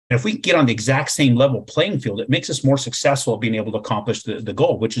And if we get on the exact same level playing field, it makes us more successful at being able to accomplish the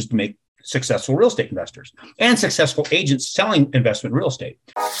goal, which is to make successful real estate investors and successful agents selling investment real estate.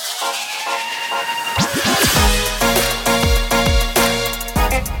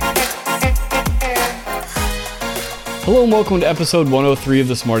 Hello and welcome to episode 103 of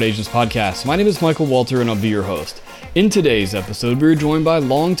the Smart Agents Podcast. My name is Michael Walter and I'll be your host. In today's episode, we're joined by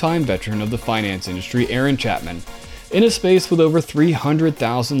longtime veteran of the finance industry, Aaron Chapman. In a space with over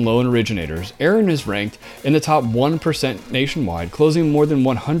 300,000 loan originators, Aaron is ranked in the top 1% nationwide, closing more than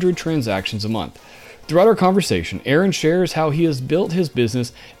 100 transactions a month. Throughout our conversation, Aaron shares how he has built his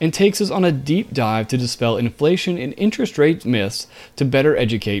business and takes us on a deep dive to dispel inflation and interest rate myths to better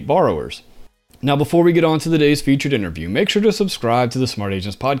educate borrowers. Now, before we get on to today's featured interview, make sure to subscribe to the Smart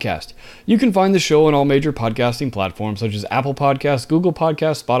Agents Podcast. You can find the show on all major podcasting platforms such as Apple Podcasts, Google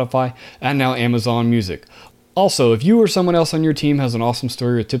Podcasts, Spotify, and now Amazon Music. Also, if you or someone else on your team has an awesome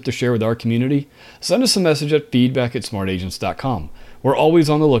story or tip to share with our community, send us a message at feedback@smartagents.com. We're always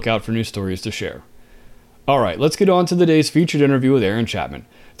on the lookout for new stories to share. All right, let's get on to today's featured interview with Aaron Chapman.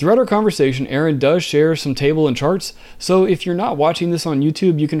 Throughout our conversation, Aaron does share some table and charts, so if you're not watching this on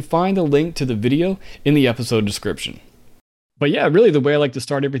YouTube, you can find a link to the video in the episode description. But yeah, really the way I like to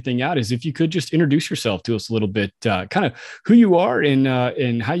start everything out is if you could just introduce yourself to us a little bit, kind of who you are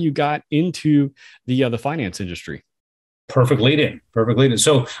and how you got into the finance industry. Perfect lead in.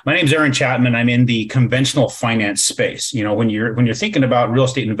 So my name's Aaron Chapman. I'm in the conventional finance space. You know, when you're thinking about real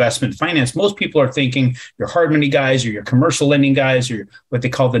estate investment finance, most people are thinking your hard money guys or your commercial lending guys or what they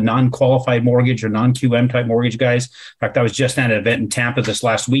call the non-qualified mortgage or non-QM type mortgage guys. In fact, I was just at an event in Tampa this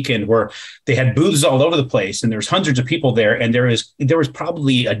last weekend where they had booths all over the place and there's hundreds of people there. And there was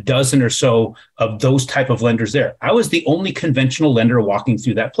probably a dozen or so of those type of lenders there. I was the only conventional lender walking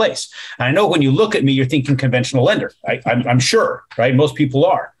through that place. And I know when you look at me, you're thinking conventional lender. I'm sure, right? Most people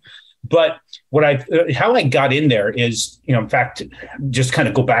are. But how I got in there is, in fact, just kind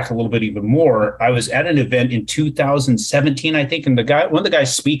of go back a little bit even more. I was at an event in 2017, I think, and one of the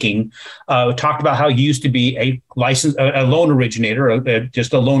guys speaking talked about how he used to be a loan originator,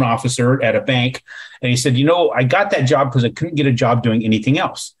 just a loan officer at a bank. And he said, I got that job because I couldn't get a job doing anything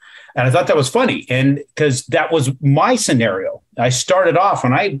else. And I thought that was funny. And because that was my scenario. I started off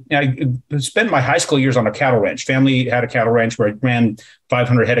when I spent my high school years on a cattle ranch. Family had a cattle ranch where I ran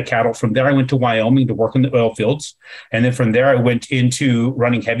 500 head of cattle. From there, I went to Wyoming to work in the oil fields. And then from there, I went into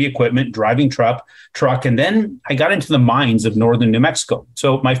running heavy equipment, driving truck. And then I got into the mines of northern New Mexico.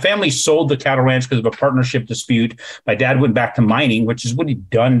 So my family sold the cattle ranch because of a partnership dispute. My dad went back to mining, which is what he'd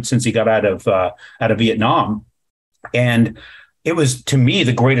done since he got out of Vietnam. And it was, to me,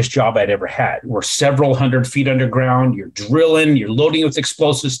 the greatest job I'd ever had. We're several hundred feet underground. You're drilling, you're loading with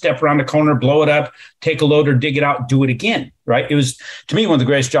explosives, step around the corner, blow it up, take a loader, dig it out, do it again, right? It was, to me, one of the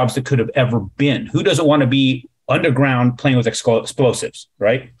greatest jobs that could have ever been. Who doesn't want to be underground playing with explosives,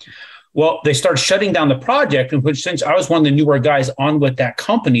 right? Well, they started shutting down the project, in which, since I was one of the newer guys on with that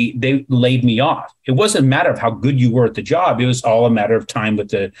company, they laid me off. It wasn't a matter of how good you were at the job. It was all a matter of time with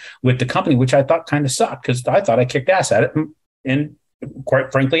the company, which I thought kind of sucked because I thought I kicked ass at it. And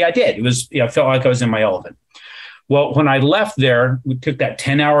quite frankly, I did. It was, I felt like I was in my element. Well, when I left there, we took that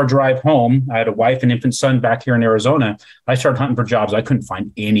 10-hour drive home. I had a wife and infant son back here in Arizona. I started hunting for jobs. I couldn't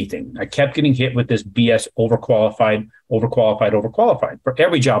find anything. I kept getting hit with this BS overqualified for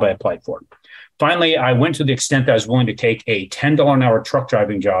every job I applied for. Finally, I went to the extent that I was willing to take a $10 an hour truck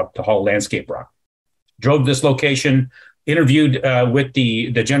driving job to haul landscape rock. Drove to this location, interviewed with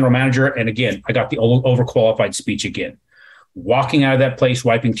the general manager. And again, I got the overqualified speech again. Walking out of that place,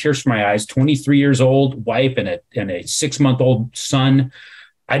 wiping tears from my eyes, 23 years old, wife and a 6-month-old son.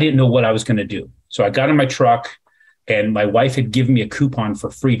 I didn't know what I was going to do. So I got in my truck and my wife had given me a coupon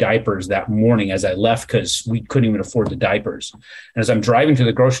for free diapers that morning as I left because we couldn't even afford the diapers. And as I'm driving to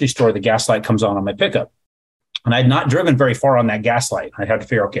the grocery store, the gas light comes on my pickup. And I had not driven very far on that gas light. I had to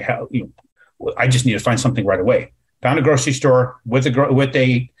figure, okay, I just need to find something right away. Found a grocery store with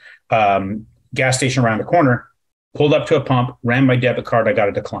a gas station around the corner. Pulled up to a pump, ran my debit card. I got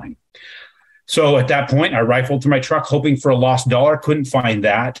a decline. So at that point, I rifled through my truck, hoping for a lost dollar. Couldn't find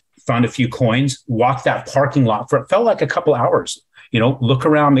that. Found a few coins. Walked that parking lot for, it felt like a couple hours. Look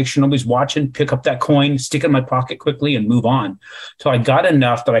around, make sure nobody's watching, pick up that coin, stick it in my pocket quickly and move on. So I got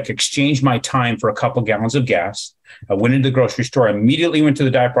enough that I could exchange my time for a couple gallons of gas. I went into the grocery store, immediately went to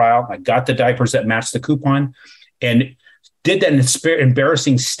the diaper aisle. I got the diapers that matched the coupon and did that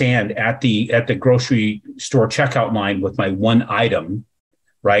embarrassing stand at the grocery store checkout line with my one item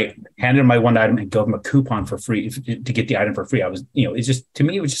right? Handed him my one item and gave him a coupon for free to get the item for free. I was, it's just, to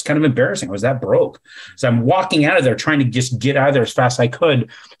me, it was just kind of embarrassing. I was that broke. So I'm walking out of there trying to just get out of there as fast as I could.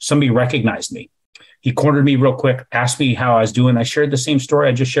 Somebody recognized me. He cornered me real quick, asked me how I was doing. I shared the same story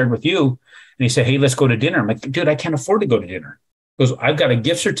I just shared with you. And he said, "Hey, let's go to dinner." I'm like, "Dude, I can't afford to go to dinner." He goes, "I've got a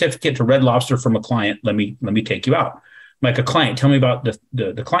gift certificate to Red Lobster from a client. Let me take you out." I'm like, "A client? Tell me about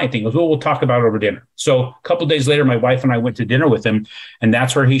the client thing." He goes, "Well, we'll talk about it over dinner." So a couple of days later, my wife and I went to dinner with him. And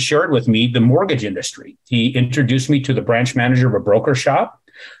that's where he shared with me the mortgage industry. He introduced me to the branch manager of a broker shop.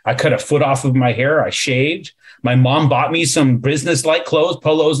 I cut a foot off of my hair. I shaved. My mom bought me some business-like clothes,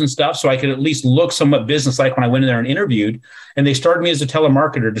 polos and stuff, so I could at least look somewhat business-like when I went in there and interviewed. And they started me as a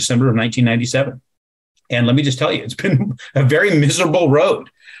telemarketer December of 1997. And let me just tell you, it's been a very miserable road.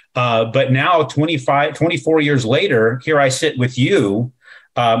 But now 24 years later, here I sit with you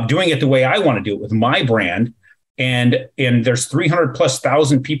doing it the way I want to do it with my brand. And there's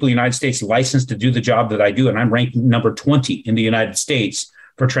 300,000+ people in the United States licensed to do the job that I do. And I'm ranked number 20 in the United States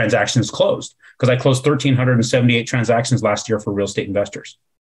for transactions closed, because I closed 1,378 transactions last year for real estate investors.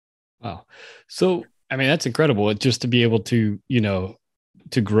 Wow. So, I mean, that's incredible. It's just to be able to,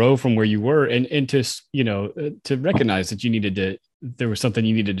 to grow from where you were and to, to recognize that there was something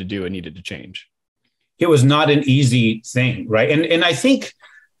you needed to do and needed to change. It was not an easy thing. Right. And I think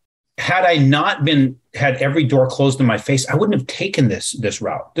had I not had every door closed in my face, I wouldn't have taken this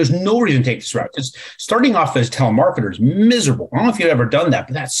route. There's no reason to take this route, because starting off as telemarketer is miserable. I don't know if you've ever done that,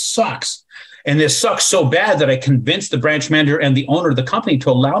 but that sucks. And this sucks so bad that I convinced the branch manager and the owner of the company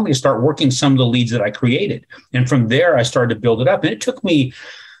to allow me to start working some of the leads that I created. And from there, I started to build it up. And it took me,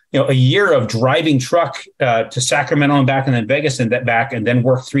 a year of driving truck to Sacramento and back, and then Vegas and that back, and then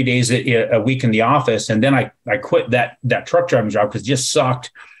work 3 days a week in the office. And then I quit that truck driving job because it just sucked.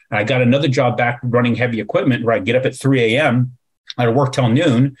 I got another job back running heavy equipment where I get up at 3 a.m. I'd work till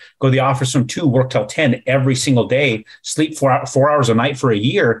noon, go to the office from 2, work till 10 every single day, sleep 4 hours a night for a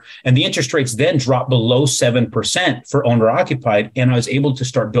year. And the interest rates then dropped below 7% for owner occupied. And I was able to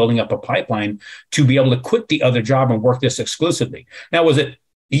start building up a pipeline to be able to quit the other job and work this exclusively. Now, was it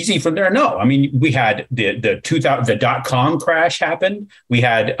easy from there? No. I mean, we had the dot-com crash happened. We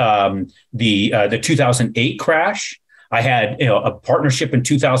had the 2008 crash. I had a partnership in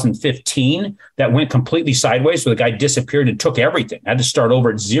 2015 that went completely sideways. So the guy disappeared and took everything. I had to start over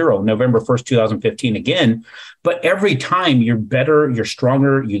at zero, November 1st, 2015 again. But every time you're better, you're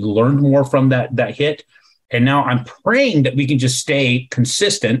stronger, you learned more from that hit. And now I'm praying that we can just stay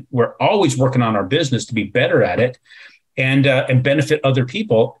consistent. We're always working on our business to be better at it and benefit other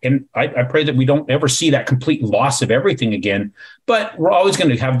people. And I pray that we don't ever see that complete loss of everything again. But we're always going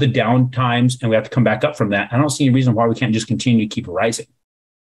to have the down times, and we have to come back up from that. I don't see any reason why we can't just continue to keep rising.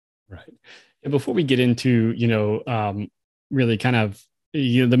 Right. And before we get into, really kind of,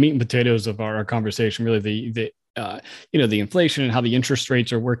 the meat and potatoes of our conversation, really the inflation and how the interest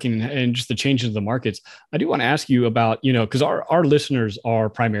rates are working and just the changes in the markets, I do want to ask you about, because our listeners are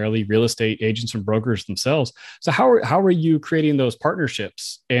primarily real estate agents and brokers themselves. So how are you creating those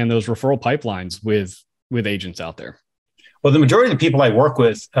partnerships and those referral pipelines with agents out there? Well, the majority of the people I work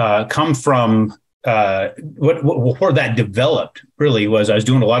with come from where that developed really was I was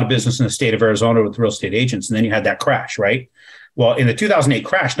doing a lot of business in the state of Arizona with real estate agents. And then you had that crash, right? Well, in the 2008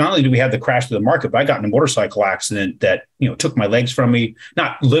 crash, not only did we have the crash of the market, but I got in a motorcycle accident that, took my legs from me,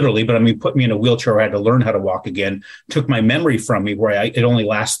 not literally, but put me in a wheelchair where I had to learn how to walk again, took my memory from me where it only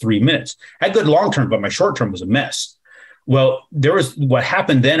lasts 3 minutes. I had good long-term, but my short-term was a mess. Well, what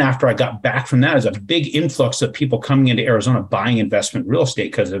happened then after I got back from that is a big influx of people coming into Arizona buying investment real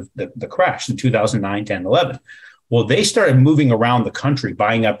estate because of the crash in 2009, 10, 11. Well, they started moving around the country,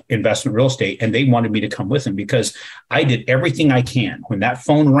 buying up investment real estate, and they wanted me to come with them because I did everything I can when that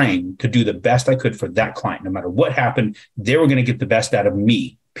phone rang to do the best I could for that client. No matter what happened, they were going to get the best out of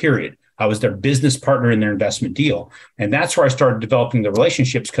me, period. I was their business partner in their investment deal. And that's where I started developing the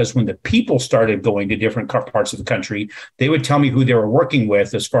relationships, because when the people started going to different parts of the country, they would tell me who they were working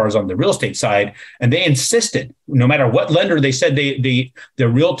with as far as on the real estate side. And they insisted, no matter what lender they said the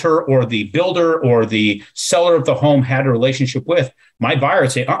realtor or the builder or the seller of the home had a relationship with, my buyer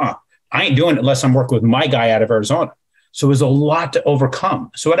would say, I ain't doing it unless I'm working with my guy out of Arizona. So it was a lot to overcome.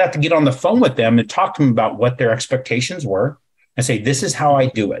 So I'd have to get on the phone with them and talk to them about what their expectations were and say, this is how I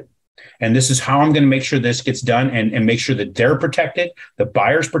do it. And this is how I'm going to make sure this gets done and make sure that they're protected, the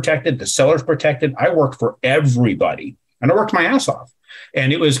buyer's protected, the seller's protected. I worked for everybody and I worked my ass off.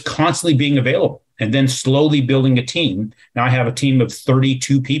 And it was constantly being available and then slowly building a team. Now I have a team of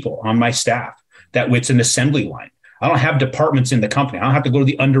 32 people on my staff. It's an assembly line. I don't have departments in the company. I don't have to go to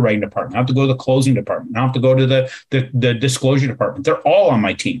the underwriting department. I have to go to the closing department. I don't have to go to the disclosure department. They're all on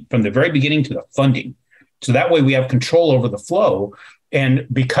my team from the very beginning to the funding. So that way we have control over the flow. And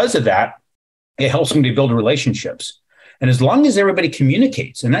because of that, it helps me to build relationships. And as long as everybody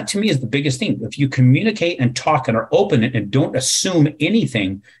communicates, and that to me is the biggest thing, if you communicate and talk and are open and don't assume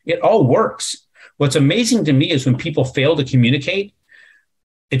anything, it all works. What's amazing to me is when people fail to communicate,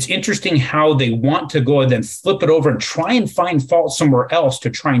 it's interesting how they want to go and then flip it over and try and find fault somewhere else to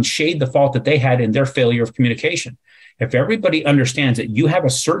try and shade the fault that they had in their failure of communication. If everybody understands that you have a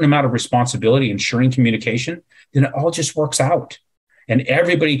certain amount of responsibility ensuring communication, then it all just works out. And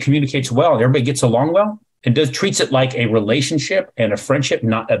everybody communicates well, everybody gets along well, and treats it like a relationship and a friendship,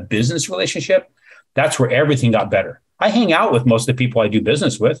 not a business relationship. That's where everything got better. I hang out with most of the people I do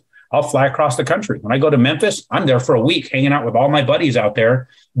business with. I'll fly across the country. When I go to Memphis, I'm there for a week hanging out with all my buddies out there.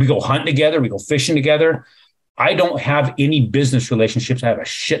 We go hunting together. We go fishing together. I don't have any business relationships. I have a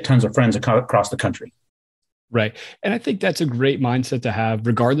shit tons of friends across the country. Right. And I think that's a great mindset to have,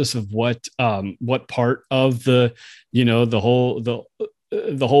 regardless of what part of the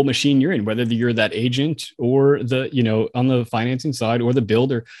whole machine you're in, whether you're that agent or on the financing side or the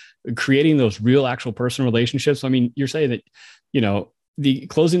builder, creating those real actual personal relationships. I mean, you're saying that, the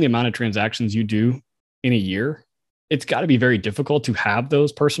closing the amount of transactions you do in a year, it's got to be very difficult to have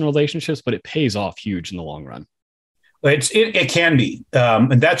those personal relationships, but it pays off huge in the long run. It can be.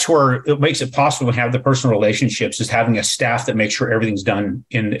 And that's where it makes it possible to have the personal relationships, is having a staff that makes sure everything's done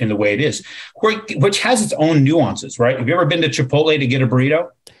in the way it is, which has its own nuances, right? Have you ever been to Chipotle to get a burrito?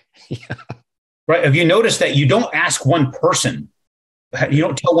 Yeah. Right. Have you noticed that you don't ask one person? You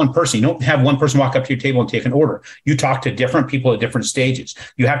don't tell one person. You don't have one person walk up to your table and take an order. You talk to different people at different stages.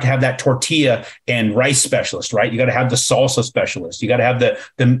 You have to have that tortilla and rice specialist, right? You got to have the salsa specialist. You got to have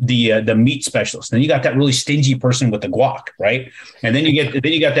the meat specialist. Then you got that really stingy person with the guac, right? And then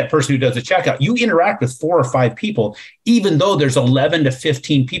you got that person who does the checkout. You interact with 4 or 5 people, even though there's 11 to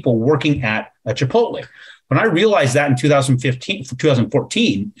 15 people working at a Chipotle. When I realized that in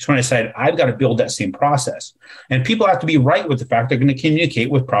 2014, is when I decided I've got to build that same process. And people have to be right with the fact they're going to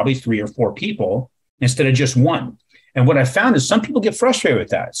communicate with probably 3 or 4 people instead of just one. And what I found is some people get frustrated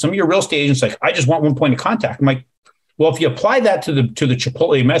with that. Some of your real estate agents like, I just want one point of contact. I'm like, well, if you apply that to the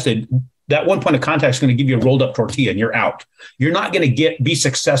Chipotle method, that one point of contact is going to give you a rolled up tortilla and you're out. You're not going to be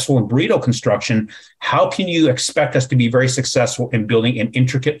successful in burrito construction. How can you expect us to be very successful in building an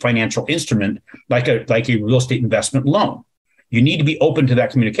intricate financial instrument like a real estate investment loan? You need to be open to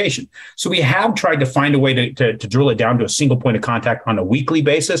that communication. So we have tried to find a way to drill it down to a single point of contact on a weekly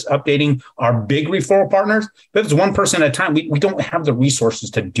basis, updating our big referral partners. But if it's one person at a time, we don't have the resources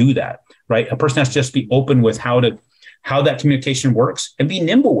to do that, right? A person has to just be open with how that communication works and be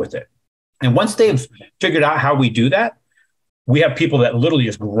nimble with it. And once they've figured out how we do that, we have people that literally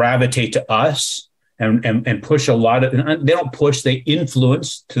just gravitate to us and push a lot of, and they don't push, they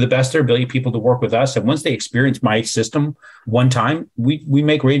influence to the best of their ability people to work with us. And once they experience my system one time, we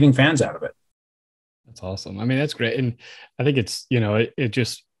make raving fans out of it. That's awesome. I mean, that's great. And I think it's,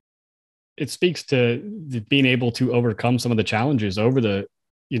 it speaks to being able to overcome some of the challenges over the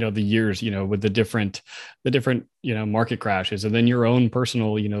years, with the different, market crashes, and then your own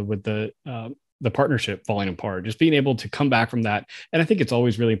personal, with the partnership falling apart, just being able to come back from that. And I think it's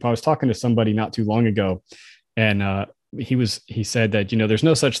always really, I was talking to somebody not too long ago, and he said that, there's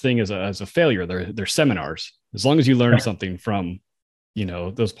no such thing as a failure. They're seminars. As long as you learn something from,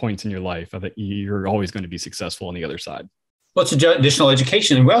 those points in your life, I think you're always going to be successful on the other side. Well, it's additional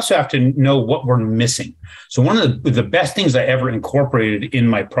education. And we also have to know what we're missing. So one of the best things I ever incorporated in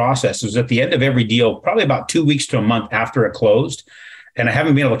my process is at the end of every deal, probably about 2 weeks to a month after it closed, and I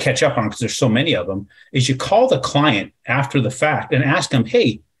haven't been able to catch up on because there's so many of them, is you call the client after the fact and ask them,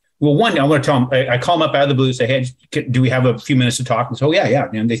 hey, well, one, I'm going to tell them, I call them up out of the blue and say, hey, do we have a few minutes to talk? And so, yeah.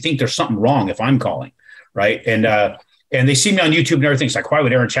 And they think there's something wrong if I'm calling, right? And they see me on YouTube and everything. It's like, why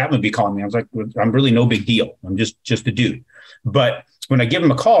would Aaron Chapman be calling me? I was like, I'm really no big deal. I'm just a dude. But when I give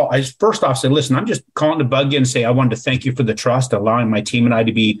them a call, I just first off say, listen, I'm just calling to bug you and say, I wanted to thank you for the trust, allowing my team and I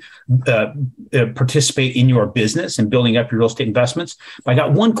to be participate in your business and building up your real estate investments. I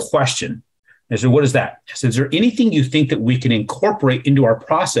got one question. I said, what is that? I said, is there anything you think that we can incorporate into our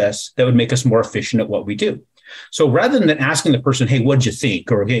process that would make us more efficient at what we do? So rather than asking the person, hey, what'd you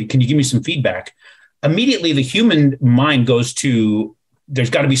think? Or, hey, can you give me some feedback? Immediately, the human mind goes to, there's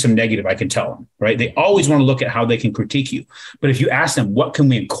got to be some negative, I can tell them, right? They always want to look at how they can critique you. But if you ask them, what can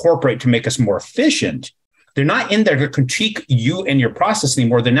we incorporate to make us more efficient? They're not in there to critique you and your process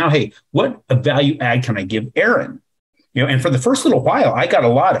anymore. They're now, hey, what a value add can I give Aaron? And for the first little while, I got a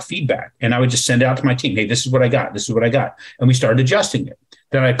lot of feedback, and I would just send it out to my team. Hey, this is what I got. This is what I got. And we started adjusting it.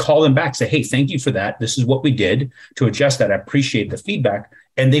 Then I'd call them back, say, hey, thank you for that. This is what we did to adjust that. I appreciate the feedback.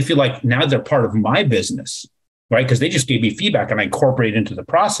 And they feel like now they're part of my business, right? Because they just gave me feedback and I incorporate it into the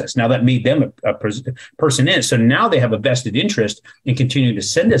process. Now that made them a person in it. So now they have a vested interest in continuing to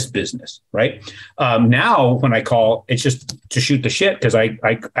send us business, right? Now when I call, it's just to shoot the shit, because I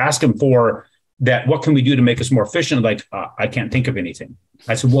ask them for that. What can we do to make us more efficient? Like, I can't think of anything.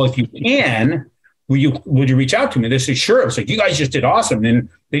 I said, well, if you can, would you reach out to me? They say, sure. It's like, you guys just did awesome. And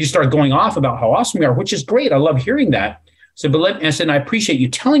they just started going off about how awesome we are, which is great. I love hearing that. So, I said, I appreciate you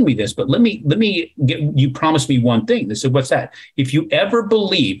telling me this, but let me you promised me one thing. They said, what's that? If you ever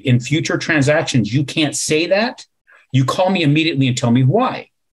believe in future transactions, you can't say that, you call me immediately and tell me why.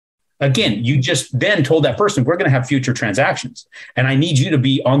 Again, you just then told that person, we're going to have future transactions, and I need you to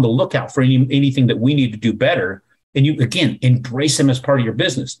be on the lookout for anything that we need to do better. And you, again, embrace them as part of your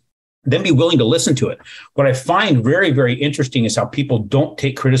business. Then be willing to listen to it. What I find very, very interesting is how people don't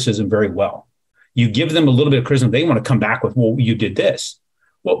take criticism very well. You give them a little bit of criticism, they want to come back with, well, you did this.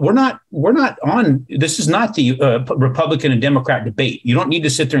 Well, we're not on, this is not the Republican and Democrat debate. You don't need to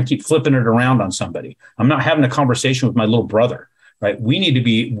sit there and keep flipping it around on somebody. I'm not having a conversation with my little brother, right? We need to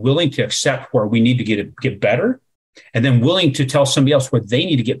be willing to accept where we need to get better, and then willing to tell somebody else where they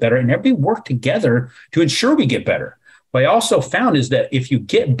need to get better, and everybody work together to ensure we get better. What I also found is that if you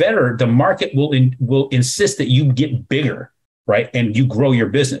get better, the market will insist that you get bigger, right? And you grow your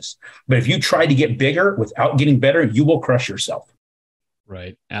business. But if you try to get bigger without getting better, you will crush yourself.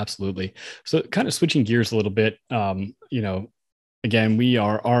 Right. Absolutely. So kind of switching gears a little bit, again,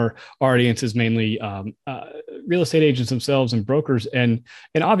 our audience is mainly real estate agents themselves and brokers. And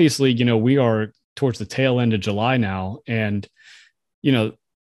obviously, we are towards the tail end of July now, and,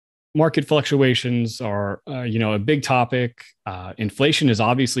 market fluctuations are, a big topic. Inflation is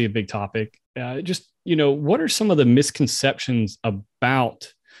obviously a big topic. What are some of the misconceptions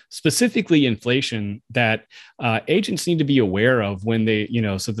about specifically inflation that agents need to be aware of when they,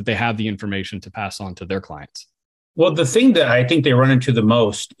 so that they have the information to pass on to their clients? Well, the thing that I think they run into the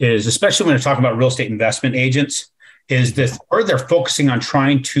most is, especially when they're talking about real estate investment agents, is this where they're focusing on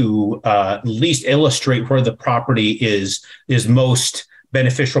trying to at least illustrate where the property is most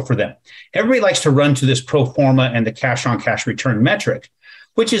beneficial for them. Everybody likes to run to this pro forma and the cash on cash return metric,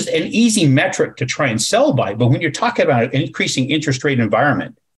 which is an easy metric to try and sell by. But when you're talking about an increasing interest rate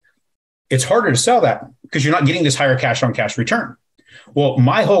environment, it's harder to sell that because you're not getting this higher cash on cash return. Well,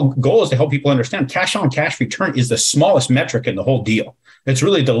 my whole goal is to help people understand cash on cash return is the smallest metric in the whole deal. It's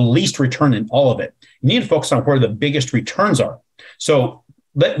really the least return in all of it. You need to focus on where the biggest returns are. So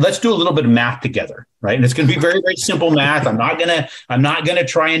let's do a little bit of math together, right? And it's going to be very, very simple math. I'm not gonna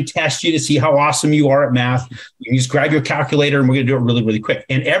try and test you to see how awesome you are at math. You just grab your calculator and we're going to do it really, really quick.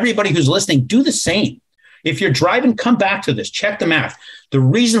 And everybody who's listening, do the same. If you're driving, come back to this, check the math. The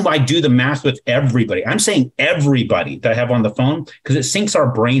reason why I do the math with everybody, I'm saying everybody that I have on the phone, because it syncs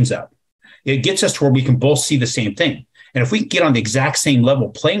our brains up. It gets us to where we can both see the same thing. And if we can get on the exact same level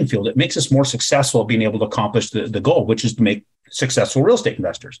playing field, it makes us more successful at being able to accomplish the goal, which is to make successful real estate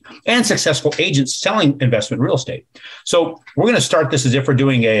investors and successful agents selling investment real estate. So we're going to start this as if we're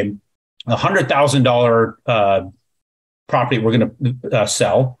doing a $100,000 property we're going to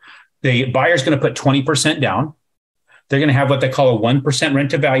sell. The buyer's going to put 20% down. They're going to have what they call a 1%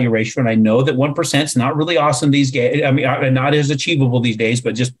 rent to value ratio. And I know that 1% is not really awesome these days. I mean, not as achievable these days,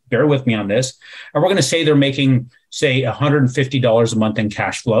 but just bear with me on this. And we're going to say they're making, say, $150 a month in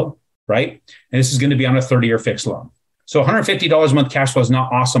cash flow, right? And this is going to be on a 30-year fixed loan. So $150 a month cash flow is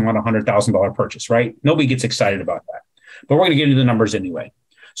not awesome on a $100,000 purchase, right? Nobody gets excited about that. But we're going to get into the numbers anyway.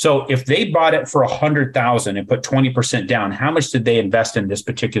 So if they bought it for $100,000 and put 20% down, how much did they invest in this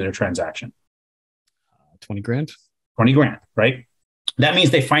particular transaction? 20 grand. 20 grand, right? That means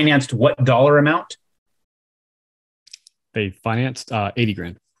they financed what dollar amount? They financed 80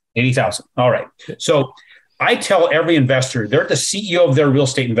 grand. 80,000. All right. So I tell every investor, they're the CEO of their real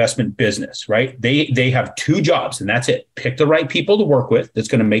estate investment business, right? They have two jobs and that's it. Pick the right people to work with that's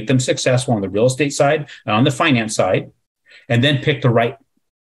going to make them successful on the real estate side and on the finance side, and then pick the right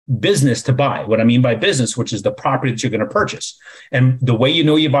business to buy. What I mean by business, which is the property that you're going to purchase. And the way you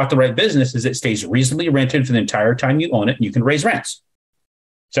know you bought the right business is it stays reasonably rented for the entire time you own it, and you can raise rents.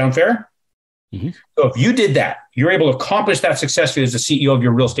 Sound fair? Mm-hmm. So if you did that, you're able to accomplish that successfully as the CEO of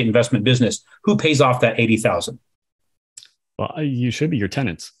your real estate investment business. Who pays off that 80,000? Well, you should be your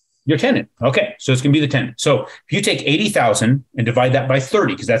tenants. Your tenant. Okay. So it's going to be the tenant. So if you take 80,000 and divide that by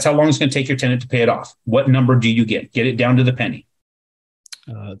 30, because that's how long it's going to take your tenant to pay it off, what number do you get? Get it down to the penny.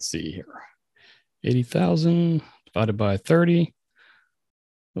 Let's see here. 80,000 divided by 30.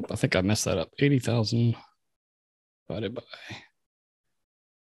 Oh, I think I messed that up. 80,000 divided by.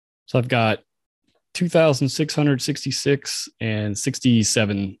 So I've got 2,666 and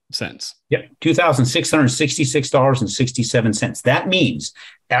 67 cents. Yep, $2,666.67. That means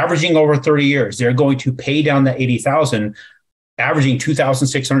averaging over 30 years, they're going to pay down that 80,000, averaging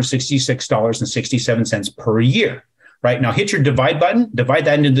 $2,666.67 per year. Right now, hit your divide button. Divide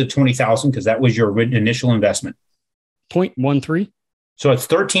that into the 20,000 because that was your initial investment. 0.13. So it's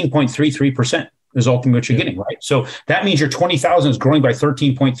 13.33% is ultimately what you're getting, right? So that means your 20,000 is growing by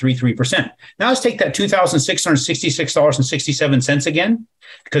 13.33%. Now let's take that $2,666.67 again,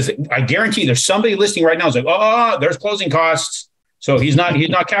 because I guarantee there's somebody listening right now who's like, oh, there's closing costs. So he's not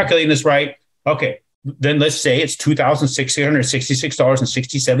calculating this right. Okay. Then let's say it's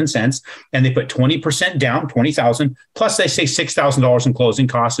 $2,666.67, and they put 20% down, 20,000, plus they say $6,000 in closing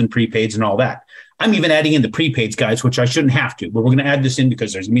costs and prepaids and all that. I'm even adding in the prepaids, guys, which I shouldn't have to, but we're going to add this in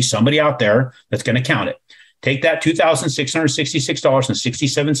because there's going to be somebody out there that's going to count it. Take that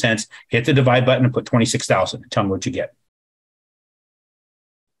 $2,666.67, hit the divide button and put 26,000 and tell me what you get.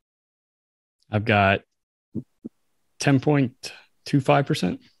 I've got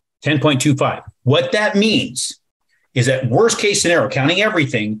 10.25%. 10.25. What that means is that worst case scenario, counting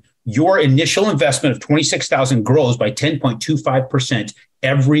everything, your initial investment of 26,000 grows by 10.25%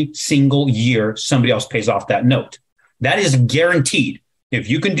 every single year somebody else pays off that note. That is guaranteed. If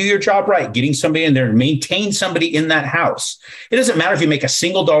you can do your job right, getting somebody in there and maintain somebody in that house, it doesn't matter if you make a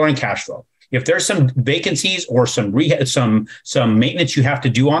single dollar in cash flow. If there's some vacancies or some maintenance you have to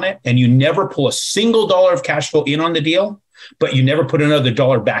do on it, and you never pull a single dollar of cash flow in on the deal, but you never put another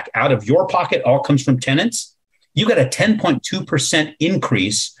dollar back out of your pocket, all comes from tenants, you got a 10.2%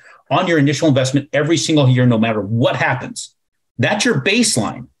 increase on your initial investment every single year, no matter what happens. That's your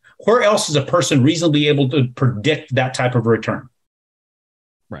baseline. Where else is a person reasonably able to predict that type of return?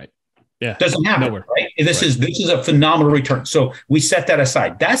 Right. Yeah. Doesn't happen. Nowhere. Right. This is a phenomenal return. So we set that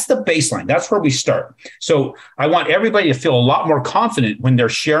aside. That's the baseline. That's where we start. So I want everybody to feel a lot more confident when they're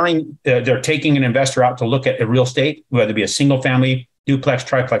sharing, they're taking an investor out to look at a real estate, whether it be a single family, duplex,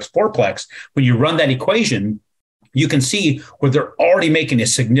 triplex, fourplex. When you run that equation, you can see where they're already making a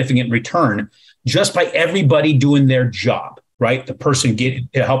significant return just by everybody doing their job, right? The person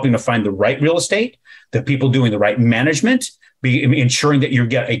helping to find the right real estate, the people doing the right management, ensuring that you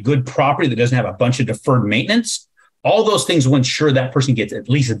get a good property that doesn't have a bunch of deferred maintenance. All those things will ensure that person gets at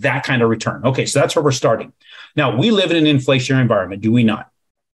least that kind of return. Okay, so that's where we're starting. Now, we live in an inflationary environment, do we not?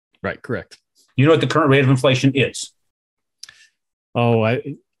 Right, correct. You know what the current rate of inflation is? Oh,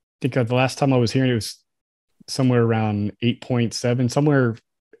 I think the last time I was hearing it was somewhere around 8.7, somewhere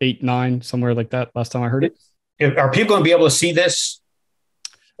 8.9, somewhere like that. Last time I heard it. Are people going to be able to see this?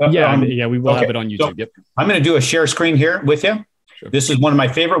 Yeah, we will have it on YouTube. So yep. I'm going to do a share screen here with you. Sure. This is one of my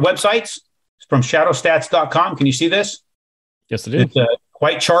favorite websites. It's from shadowstats.com. Can you see this? Yes, it is. It's a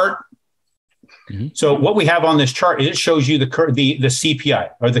white chart. Mm-hmm. So what we have on this chart is it shows you the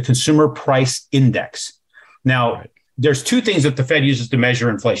CPI, or the Consumer Price Index. Now, right. There's two things that the Fed uses to measure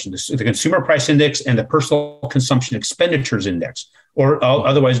inflation: the Consumer Price Index and the Personal Consumption Expenditures Index, or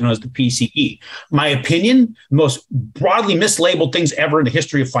otherwise known as the PCE. My opinion, most broadly mislabeled things ever in the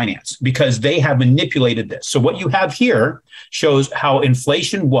history of finance, because they have manipulated this. So what you have here shows how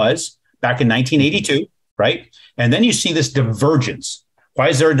inflation was back in 1982, right? And then you see this divergence. Why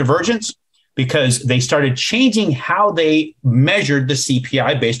is there a divergence? Because they started changing how they measured the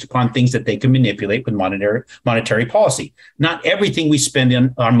CPI based upon things that they can manipulate with monetary policy. Not everything we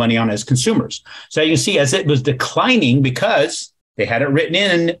spend our money on as consumers. So you can see as it was declining, because they had it written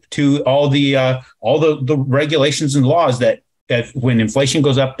in to all the regulations and laws that when inflation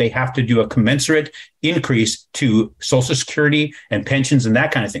goes up, they have to do a commensurate increase to Social Security and pensions and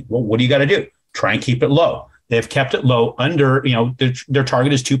that kind of thing. Well, what do you got to do? Try and keep it low. They've kept it low under, their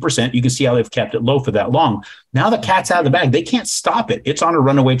target is 2%. You can see how they've kept it low for that long. Now the cat's out of the bag. They can't stop it. It's on a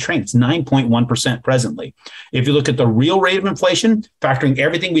runaway train. It's 9.1% presently. If you look at the real rate of inflation, factoring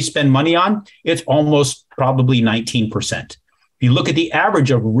everything we spend money on, it's almost probably 19%. If you look at the average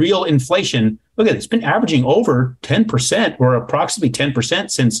of real inflation, look at it. It's been averaging over 10% or approximately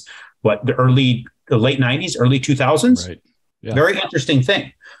 10% since the late 90s, early 2000s. Right. Yeah. Very interesting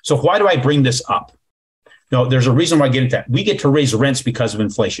thing. So why do I bring this up? No, there's a reason why I get into that. We get to raise rents because of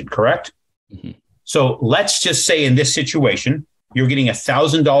inflation, correct? Mm-hmm. So let's just say in this situation, you're getting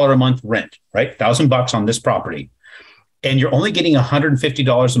 $1,000 a month rent, right? $1,000 on this property, and you're only getting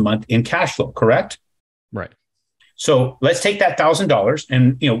 $150 a month in cash flow, correct? Right. So let's take that $1,000,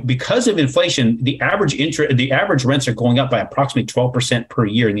 and because of inflation, the average rents are going up by approximately 12% per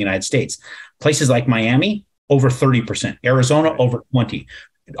year in the United States. Places like Miami, over 30%. Arizona, over 20.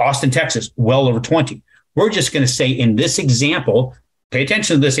 Austin, Texas, well over 20. We're just going to say in this example, pay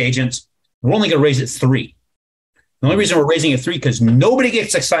attention to this, agents. We're only going to raise it 3. The only reason we're raising it 3 because nobody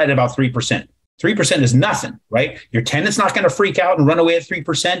gets excited about 3%. 3% is nothing, right? Your tenant's not going to freak out and run away at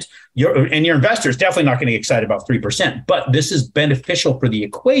 3%. Your investor's definitely not going to get excited about 3%. But this is beneficial for the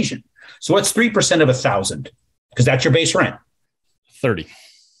equation. So what's 3% of 1,000? Because that's your base rent. 30.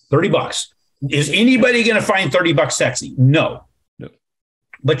 $30. Is anybody going to find $30 sexy? No.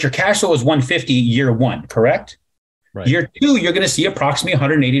 But your cash flow is $150 year 1, correct? Right. Year 2, you're going to see approximately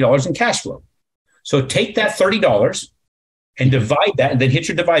 $180 in cash flow. So take that $30 and divide that, and then hit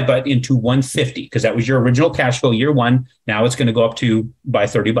your divide button into 150 because that was your original cash flow year 1. Now it's going to go up to by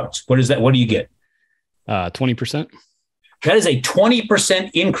 $30. What is that? What do you get? 20%. That is a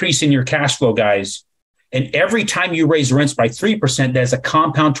 20% increase in your cash flow, guys. And every time you raise rents by 3%, that's a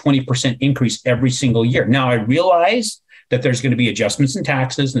compound 20% increase every single year. Now I realize that there's going to be adjustments in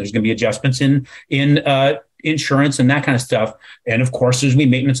taxes and there's going to be adjustments in insurance and that kind of stuff. And of course, there's going to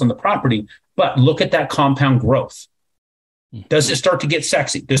be maintenance on the property. But look at that compound growth. Does it start to get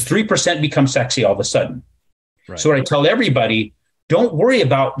sexy? Does 3% become sexy all of a sudden? Right. So what I tell everybody, don't worry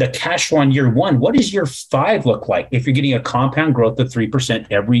about the cash flow on year 1. What does year 5 look like if you're getting a compound growth of 3%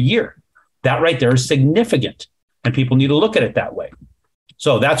 every year? That right there is significant. And people need to look at it that way.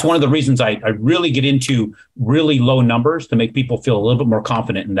 So that's one of the reasons I really get into really low numbers to make people feel a little bit more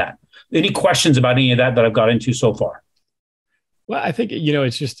confident in that. Any questions about any of that I've got into so far? Well, I think,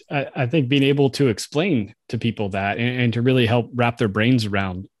 it's just, I think being able to explain to people that and to really help wrap their brains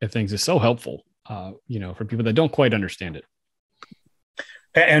around things is so helpful, for people that don't quite understand it.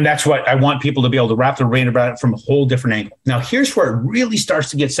 And that's what I want people to be able to wrap their brain about it from a whole different angle. Now, here's where it really starts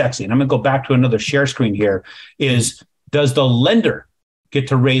to get sexy. And I'm going to go back to another share screen here is, does the lender get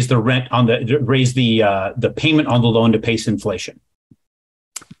to raise the rent the payment on the loan to pace inflation?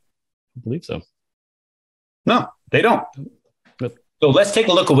 I believe so. No, they don't. But so let's take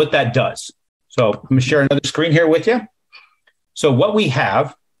a look at what that does. So I'm going to share another screen here with you. So what we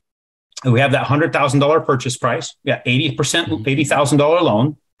have that $100,000 purchase price. Yeah, 80%$80,000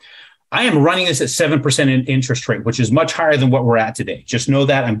 loan. I am running this at 7% in interest rate, which is much higher than what we're at today. Just know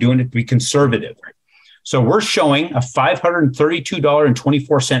that I'm doing it to be conservative. So we're showing a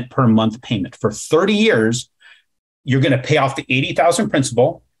 $532.24 per month payment for 30 years. You're going to pay off the $80,000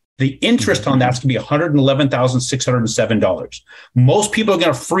 principal. The interest on that's going to be $111,607. Most people are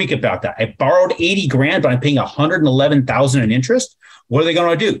going to freak about that. I borrowed $80,000, but I'm paying $111,000 in interest. What are they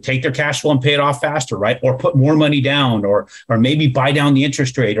going to do? Take their cash flow and pay it off faster, right? Or put more money down, or maybe buy down the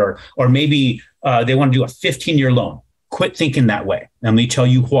interest rate, or maybe they want to do a 15-year loan. Quit thinking that way. Let me tell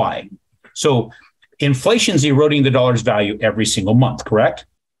you why. So inflation is eroding the dollar's value every single month, correct?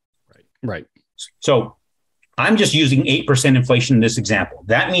 Right. So I'm just using 8% inflation in this example.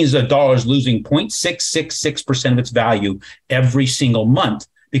 That means the dollar is losing 0.666% of its value every single month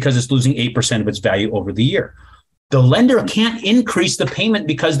because it's losing 8% of its value over the year. The lender can't increase the payment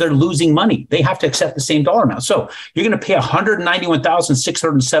because they're losing money. They have to accept the same dollar amount. So you're going to pay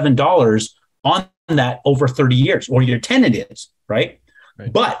 $191,607 on that over 30 years, or your tenant is, right?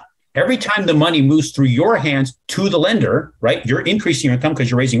 But every time the money moves through your hands to the lender, right? You're increasing your income because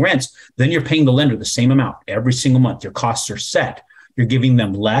you're raising rents. Then you're paying the lender the same amount every single month. Your costs are set. You're giving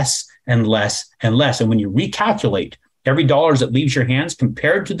them less and less and less. And when you recalculate every dollar that leaves your hands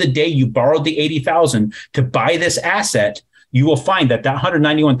compared to the day you borrowed the $80,000 to buy this asset, you will find that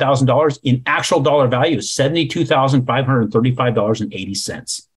 $191,000 in actual dollar value is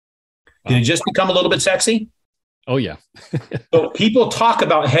 $72,535.80. Did it just become a little bit sexy? Oh, yeah. So people talk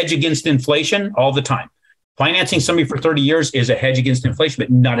about hedge against inflation all the time. Financing somebody for 30 years is a hedge against inflation, but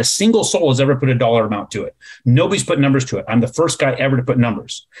not a single soul has ever put a dollar amount to it. Nobody's put numbers to it. I'm the first guy ever to put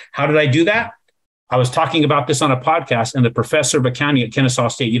numbers. How did I do that? I was talking about this on a podcast, and the professor of accounting at Kennesaw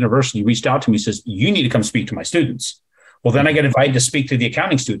State University reached out to me and says, you need to come speak to my students. Well, then I get invited to speak to the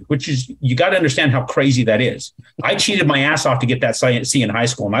accounting student, which is, you got to understand how crazy that is. I cheated my ass off to get that C in high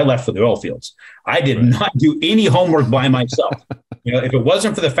school, and I left for the oil fields. I did not do any homework by myself. If it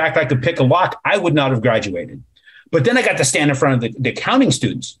wasn't for the fact I could pick a lock, I would not have graduated. But then I got to stand in front of the accounting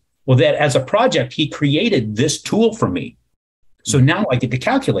students. Well, that as a project, he created this tool for me. So now I get to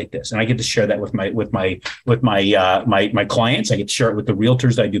calculate this, and I get to share that with my clients. I get to share it with the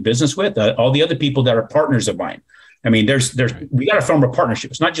realtors that I do business with, all the other people that are partners of mine. I mean, we got to form a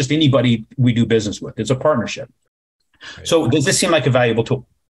partnership. It's not just anybody we do business with. It's a partnership. Right. So does this seem like a valuable tool?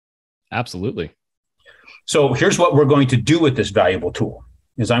 Absolutely. So here's what we're going to do with this valuable tool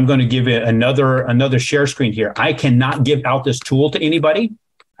is I'm going to give it another share screen here. I cannot give out this tool to anybody.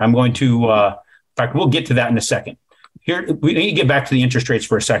 I'm going to, if fact, we'll get to that in a second. Here, we need to get back to the interest rates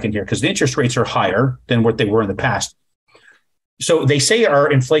for a second here, because the interest rates are higher than what they were in the past. So they say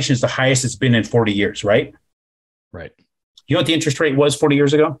our inflation is the highest it's been in 40 years, right? Right. You know what the interest rate was 40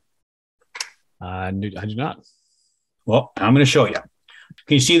 years ago? I do not. Well, I'm going to show you. Can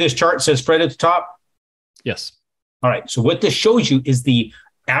you see this chart? It says Fred at the top? Yes. All right. So what this shows you is the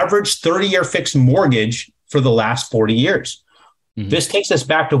average 30-year fixed mortgage for the last 40 years. Mm-hmm. This takes us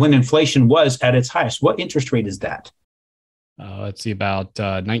back to when inflation was at its highest. What interest rate is that? Let's see, about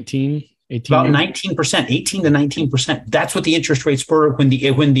 19, 18. About 19%, 18 to 19%. That's what the interest rates were when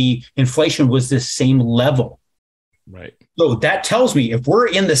the inflation was this same level. Right. So that tells me if we're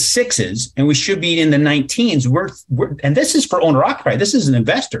in the sixes and we should be in the 19s, we're and this is for owner occupied. This isn't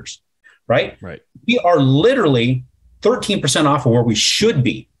investors, right? Right. We are literally 13% off of where we should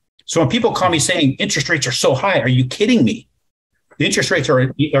be. So when people call me saying interest rates are so high, are you kidding me? The interest rates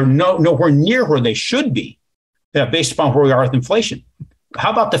are nowhere near where they should be, based upon where we are with inflation.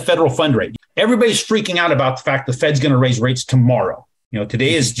 How about the federal fund rate? Everybody's freaking out about the fact the Fed's going to raise rates tomorrow.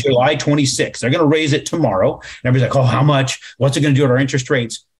 Today is July 26th. They're going to raise it tomorrow. And everybody's like, oh, how much? What's it going to do to our interest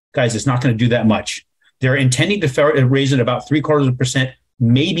rates? Guys, it's not going to do that much. They're intending to raise it about 0.75%,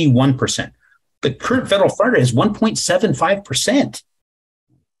 maybe 1%. The current federal fund rate is 1.75%.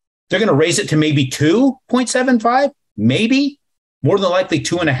 They're going to raise it to maybe 2.75, maybe, more than likely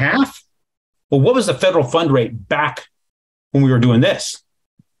 2.5. Well, what was the federal fund rate back when we were doing this?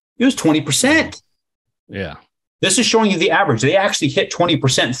 It was 20%. Yeah. This is showing you the average. They actually hit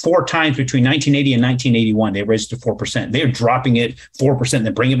 20% 4 times between 1980 and 1981. They raised it to 4%. They were dropping it 4%,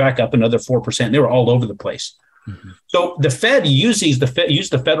 then bring it back up another 4%. They were all over the place. Mm-hmm. So the Fed used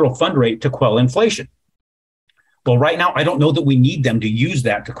the federal fund rate to quell inflation. Well, right now, I don't know that we need them to use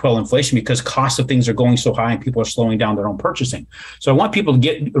that to quell inflation because costs of things are going so high and people are slowing down their own purchasing. So I want people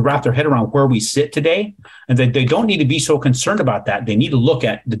to wrap their head around where we sit today, and that they don't need to be so concerned about that. They need to look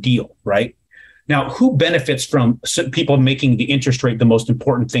at the deal, right? Now, who benefits from people making the interest rate the most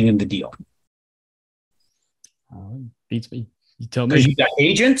important thing in the deal? Beats me. You tell me. Because you've got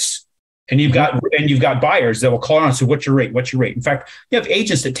agents and you've got buyers that will call on and say, "What's your rate? What's your rate?" In fact, you have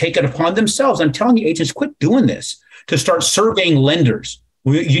agents that take it upon themselves. I'm telling you, agents, quit doing this to start surveying lenders.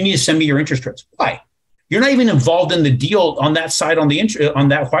 You need to send me your interest rates. Why? You're not even involved in the deal on that side on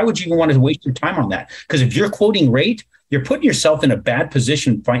that. Why would you even want to waste your time on that? Because if you're quoting rate, you're putting yourself in a bad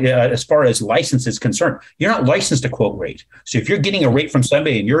position as far as license is concerned. You're not licensed to quote rate. So if you're getting a rate from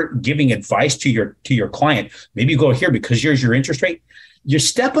somebody and you're giving advice to your client, maybe you go here because here's your interest rate. I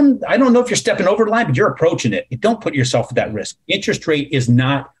don't know if you're stepping over the line, but you're approaching it. Don't put yourself at that risk. Interest rate is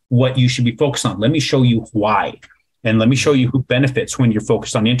not what you should be focused on. Let me show you why. And let me show you who benefits when you're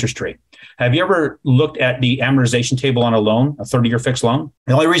focused on interest rate. Have you ever looked at the amortization table on a loan, a 30-year fixed loan?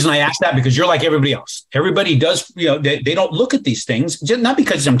 The only reason I ask that because you're like everybody else. Everybody does, they don't look at these things, just not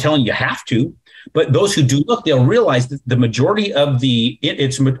because I'm telling you have to, but those who do look, they'll realize that the majority of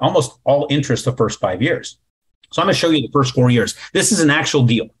it's almost all interest the first 5 years. So I'm going to show you the first 4 years. This is an actual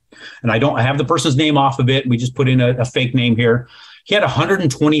deal. And I have the person's name off of it. We just put in a fake name here. He had a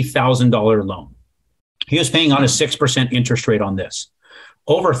 $120,000 loan. He was paying on a 6% interest rate on this.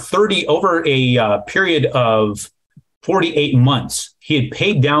 Over a period of 48 months, he had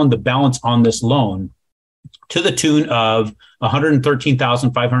paid down the balance on this loan to the tune of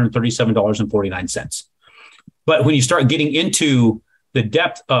 $113,537.49. But when you start getting into the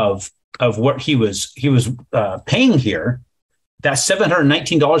depth of what he was paying here, that's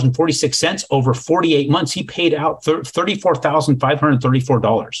 $719.46 over 48 months. He paid out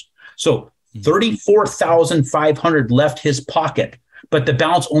 $34,534. So $34,500 left his pocket, but the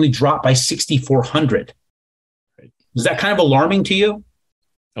balance only dropped by $6,400. Right. Is that kind of alarming to you?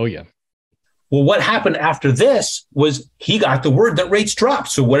 Oh, yeah. Well, what happened after this was he got the word that rates dropped.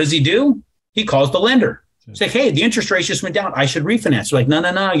 So what does he do? He calls the lender. Say, hey, the interest rate just went down. I should refinance. They're like,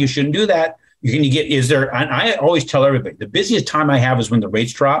 no, you shouldn't do that. I always tell everybody, the busiest time I have is when the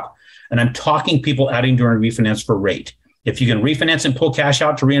rates drop, and I'm talking people adding during refinance for rate. If you can refinance and pull cash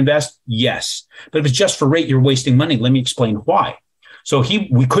out to reinvest, yes. But if it's just for rate, you're wasting money. Let me explain why. So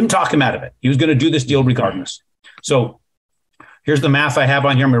we couldn't talk him out of it. He was going to do this deal regardless. So here's the math I have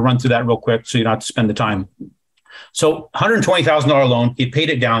on here. I'm going to run through that real quick so you don't have to spend the time. So $120,000 loan, he paid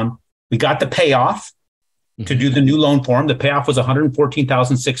it down. We got the payoff to do the new loan for him. The payoff was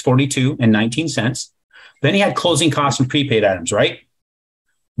 $114,642.19. Then he had closing costs and prepaid items, right?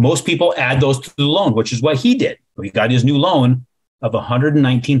 Most people add those to the loan, which is what he did. He got his new loan of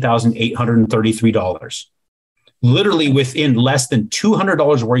 $119,833. Literally within less than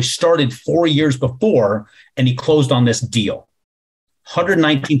 $200 where he started 4 years before, and he closed on this deal.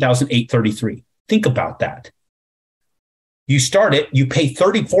 $119,833. Think about that. You start it, you pay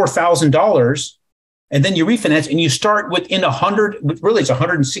 $34,000, and then you refinance and you start within 100, really it's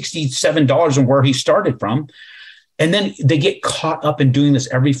 $167 on where he started from. And then they get caught up in doing this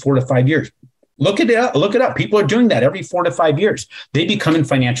every 4 to 5 years. Look it up. People are doing that every 4 to 5 years. They become in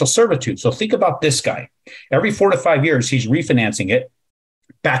financial servitude. So think about this guy. Every 4 to 5 years, he's refinancing it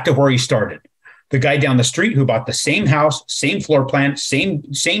back to where he started. The guy down the street who bought the same house, same floor plan, same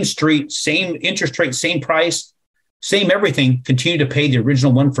street, same interest rate, same price, same everything, continue to pay the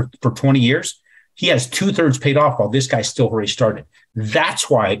original one for 20 years. He has 2/3 paid off while this guy's still where he started. That's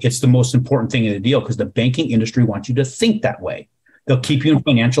why it's the most important thing in the deal, because the banking industry wants you to think that way. They'll keep you in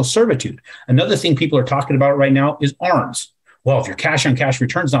financial servitude. Another thing people are talking about right now is ARMs. Well, if your cash on cash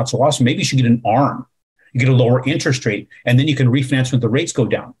return's not so awesome, maybe you should get an ARM. You get a lower interest rate, and then you can refinance when the rates go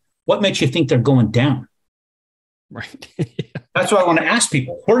down. What makes you think they're going down? Right. That's what I want to ask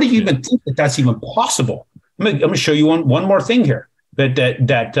people. Where do you even think that that's even possible? I'm going to show you one more thing here. And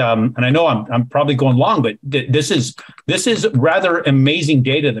I know I'm probably going long, but this is rather amazing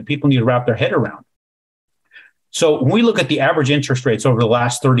data that people need to wrap their head around. So when we look at the average interest rates over the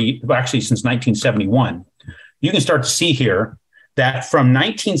last since 1971, you can start to see here that from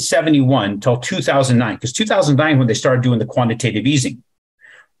 1971 till 2009, because 2009 when they started doing the quantitative easing,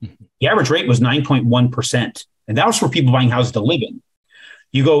 the average rate was 9.1%, and that was for people buying houses to live in.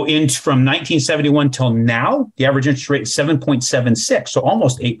 You go in from 1971 till now, the average interest rate is 7.76, so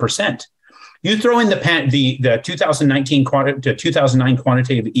almost 8%. You throw in the 2019 to 2009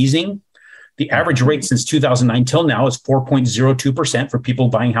 quantitative easing, the average rate since 2009 till now is 4.02% for people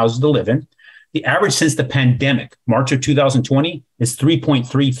buying houses to live in. The average since the pandemic, March of 2020, is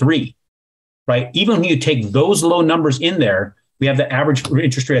 3.33, right? Even when you take those low numbers in there, we have the average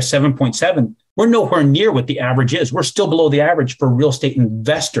interest rate of 7.7. We're nowhere near what the average is. We're still below the average for real estate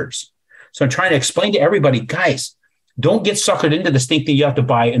investors. So I'm trying to explain to everybody, guys, don't get suckered into this thinking you have to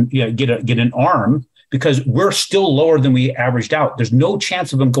buy and get an ARM, because we're still lower than we averaged out. There's no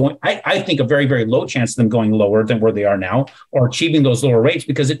chance of them going, I think a very, very low chance of them going lower than where they are now or achieving those lower rates,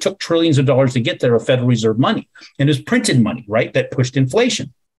 because it took trillions of dollars to get there of Federal Reserve money. And it's printed money, right, that pushed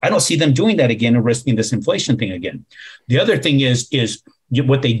inflation. I don't see them doing that again and risking this inflation thing again. The other thing is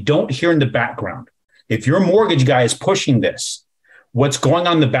what they don't hear in the background. If your mortgage guy is pushing this, what's going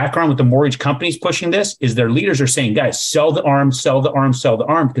on in the background with the mortgage companies pushing this is their leaders are saying, guys, sell the ARM, sell the ARM, sell the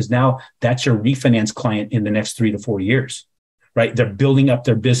ARM, because now that's your refinance client in the next 3 to 4 years, right? They're building up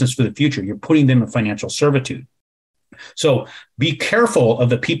their business for the future. You're putting them in financial servitude. So be careful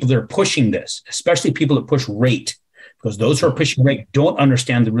of the people that are pushing this, especially people that push rate, because those who are pushing rate don't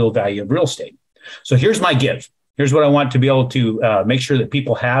understand the real value of real estate. So here's my give. Here's what I want to be able to make sure that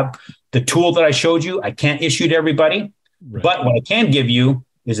people have. The tool that I showed you, I can't issue to everybody, right, but what I can give you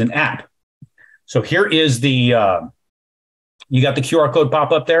is an app. So here is you got the QR code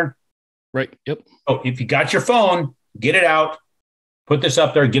pop up there? Right. Yep. Oh, if you got your phone, get it out, put this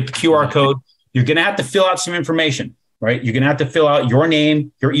up there, get the QR code. You're going to have to fill out some information. Right? You're going to have to fill out your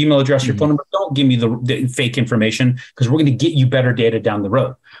name, your email address, your phone number. Don't give me the fake information, because we're going to get you better data down the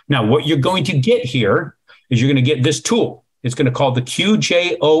road. Now, what you're going to get here is you're going to get this tool. It's going to call the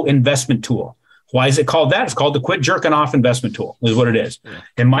QJO investment tool. Why is it called that? It's called the quit jerking off investment tool, is what it is.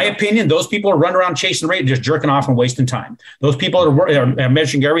 In my opinion, those people are running around chasing rate, just jerking off and wasting time. Those people are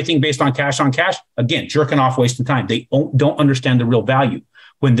measuring everything based on cash, again, jerking off, wasting time. They don't understand the real value.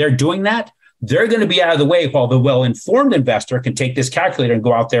 When they're doing that, they're going to be out of the way while the well-informed investor can take this calculator and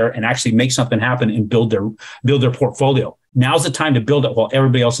go out there and actually make something happen and build their portfolio. Now's the time to build it while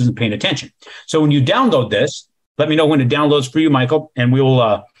everybody else isn't paying attention. So when you download this, let me know when it downloads for you, Michael, and we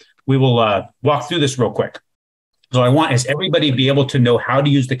will walk through this real quick. So I want is everybody to be able to know how to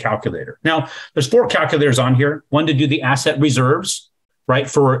use the calculator. Now, there's 4 calculators on here. One to do the asset reserves, right,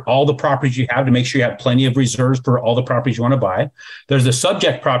 for all the properties you have, to make sure you have plenty of reserves for all the properties you want to buy. There's the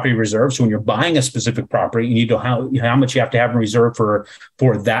subject property reserve. So when you're buying a specific property, you need to know how much you have to have in reserve for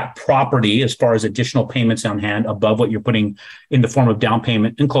that property as far as additional payments on hand above what you're putting in the form of down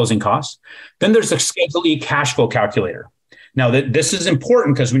payment and closing costs. Then there's the Schedule E cash flow calculator. Now, this is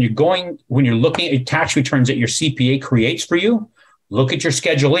important because when you're looking at tax returns that your CPA creates for you, look at your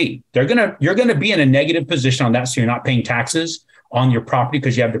Schedule E. You're going to be in a negative position on that, so you're not paying taxes on your property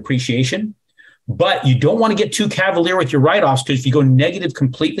because you have depreciation. But you don't want to get too cavalier with your write-offs, because if you go negative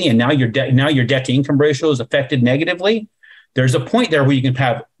completely and now your debt to income ratio is affected negatively, there's a point there where you can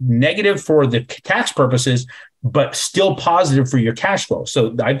have negative for the tax purposes, but still positive for your cash flow.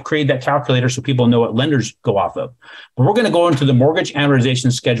 So I've created that calculator so people know what lenders go off of. But we're going to go into the mortgage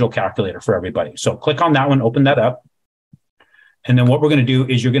amortization schedule calculator for everybody. So click on that one, open that up. And then what we're going to do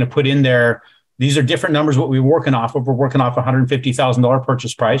is you're going to put in there These are different numbers, what we're working off of. We're working off $150,000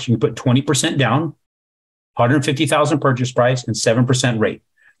 purchase price. You can put 20% down, 150,000 purchase price, and 7% rate.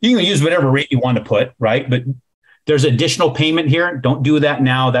 You can use whatever rate you want to put, right? But there's additional payment here. Don't do that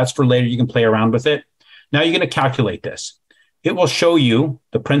now. That's for later. You can play around with it. Now you're going to calculate this. It will show you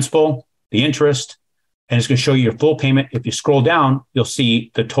the principal, the interest, and it's going to show you your full payment. If you scroll down, you'll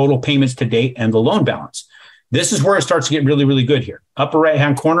see the total payments to date and the loan balance. This is where it starts to get really, really good here. Upper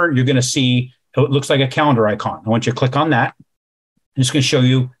right-hand corner, you're going to see, it looks like a calendar icon. I want you to click on that. And it's going to show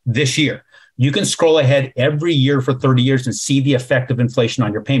you this year. You can scroll ahead every year for 30 years and see the effect of inflation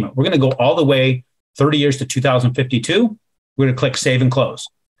on your payment. We're going to go all the way 30 years to 2052. We're going to click Save and Close.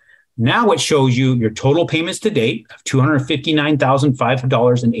 Now it shows you your total payments to date of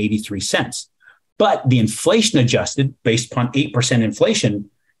 $259,500.83. But the inflation adjusted based upon 8% inflation,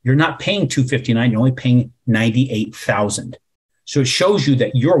 you're not paying $259, you're only paying $98,000. So it shows you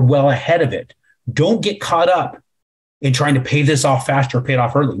that you're well ahead of it. Don't get caught up in trying to pay this off faster or pay it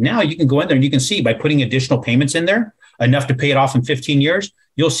off early. Now you can go in there and you can see by putting additional payments in there, enough to pay it off in 15 years,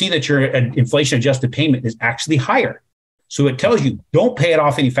 you'll see that your inflation adjusted payment is actually higher. So it tells you don't pay it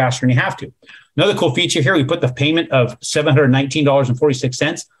off any faster than you have to. Another cool feature here, we put the payment of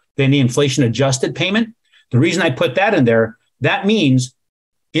 $719.46, then the inflation adjusted payment. The reason I put that in there, that means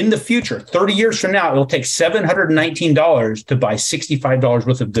in the future, 30 years from now, it'll take $719 to buy $65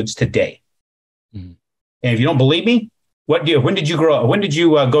 worth of goods today. Mm-hmm. And if you don't believe me, when did you grow up? When did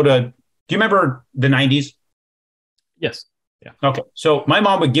you do you remember the 90s? Yes. Yeah. Okay. So my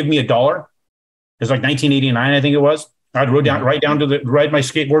mom would give me $1. It was like 1989, I think it was. I'd ride my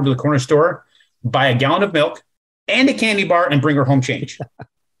skateboard to the corner store, buy a gallon of milk and a candy bar and bring her home change.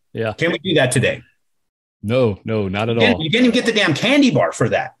 Yeah. Can we do that today? No, not at all. You didn't even get the damn candy bar for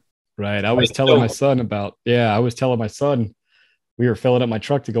that. Right. I was telling my son we were filling up my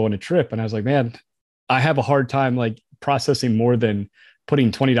truck to go on a trip. And I was like, man, I have a hard time like processing more than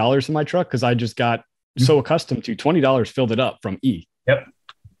putting $20 in my truck because I just got so accustomed to $20 filled it up from E. Yep.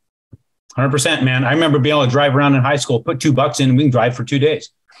 100%, man. I remember being able to drive around in high school, put $2 in, and we can drive for 2 days.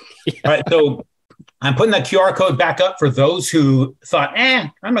 Yeah. All right. So I'm putting that QR code back up for those who thought,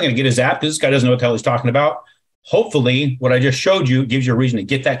 I'm not going to get his app because this guy doesn't know what the hell he's talking about. Hopefully, what I just showed you gives you a reason to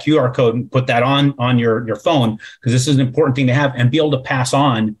get that QR code and put that on your phone, because this is an important thing to have and be able to pass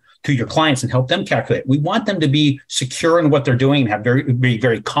on to your clients and help them calculate. We want them to be secure in what they're doing and be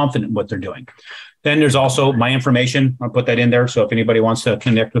very confident in what they're doing. Then there's also my information. I'll put that in there. So if anybody wants to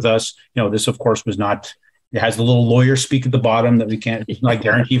connect with us, this of course was not, it has the little lawyer speak at the bottom that we can't, it's not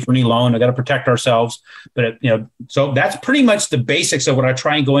guarantee for any loan. I got to protect ourselves. But, so that's pretty much the basics of what I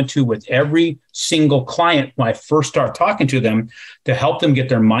try and go into with every single client when I first start talking to them, to help them get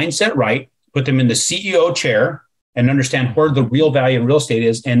their mindset right, put them in the CEO chair and understand where the real value in real estate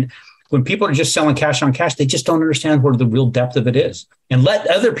is. And when people are just selling cash on cash, they just don't understand where the real depth of it is. And let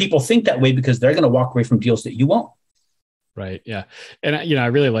other people think that way, because they're going to walk away from deals that you won't. Right. Yeah. And, I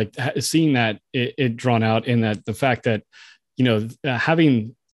really like seeing that it drawn out in that the fact that,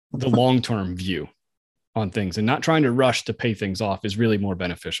 having the long-term view on things and not trying to rush to pay things off is really more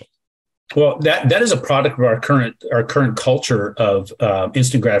beneficial. Well, that is a product of our current culture of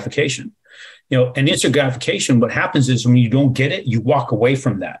instant gratification. And instant gratification, what happens is when you don't get it, you walk away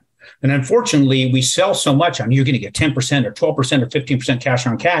from that. And unfortunately, we sell so much on you're going to get 10% or 12% or 15% cash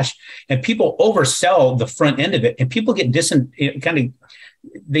on cash, and people oversell the front end of it, and people get disenchanted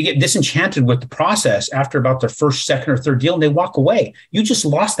with the process after about their first, second, or third deal, and they walk away. You just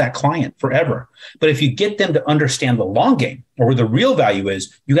lost that client forever. But if you get them to understand the long game or where the real value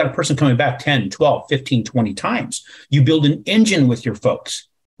is, you got a person coming back 10, 12, 15, 20 times. You build an engine with your folks,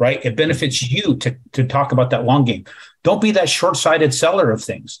 right? It benefits you to talk about that long game. Don't be that short-sighted seller of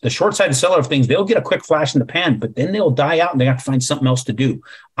things. The short-sighted seller of things, they'll get a quick flash in the pan, but then they'll die out and they have to find something else to do.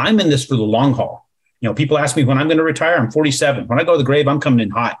 I'm in this for the long haul. People ask me when I'm going to retire. I'm 47. When I go to the grave, I'm coming in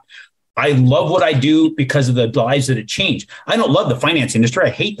hot. I love what I do because of the lives that it changed. I don't love the finance industry.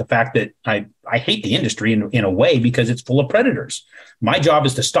 I hate the fact that I hate the industry in a way because it's full of predators. My job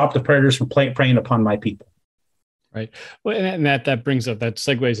is to stop the predators from preying upon my people. Right. Well, and that brings up, that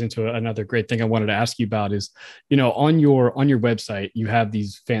segues into another great thing I wanted to ask you about is, on your website, you have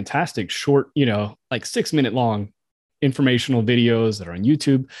these fantastic short, like 6-minute long informational videos that are on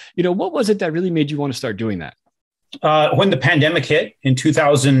YouTube. What was it that really made you want to start doing that? When the pandemic hit in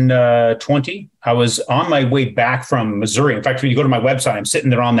 2020, I was on my way back from Missouri. In fact, when you go to my website, I'm sitting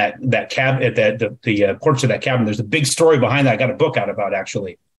there on that cab at the porch of that cabin. There's a big story behind that. I got a book out about,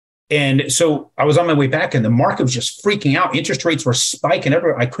 actually. And so I was on my way back and the market was just freaking out. Interest rates were spiking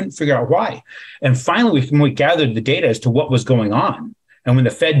everywhere. I couldn't figure out why. And finally, when we gathered the data as to what was going on, And when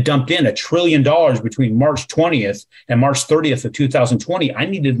the Fed dumped in $1 trillion between March 20th and March 30th of 2020, I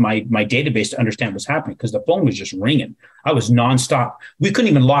needed my database to understand what's happening because the phone was just ringing. I was nonstop. We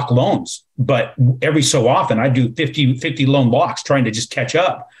couldn't even lock loans, but every so often I do 50 loan locks trying to just catch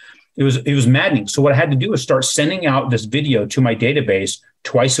up. It was maddening. So what I had to do was start sending out this video to my database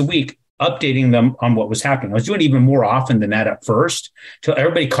twice a week, updating them on what was happening. I was doing it even more often than that at first, till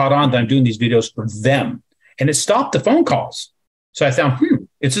everybody caught on that I'm doing these videos for them. And it stopped the phone calls. So I found,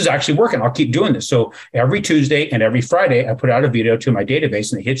 this is actually working. I'll keep doing this. So every Tuesday and every Friday, I put out a video to my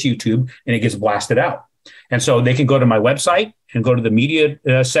database and it hits YouTube and it gets blasted out. And so they can go to my website and go to the media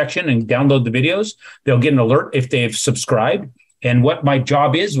section and download the videos. They'll get an alert if they've subscribed. And what my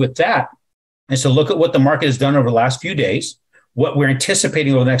job is with that is to look at what the market has done over the last few days, what we're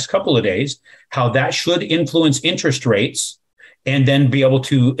anticipating over the next couple of days, how that should influence interest rates, and then be able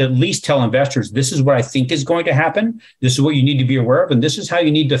to at least tell investors, this is what I think is going to happen. This is what you need to be aware of. And this is how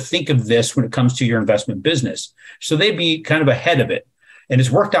you need to think of this when it comes to your investment business. So they'd be kind of ahead of it. And it's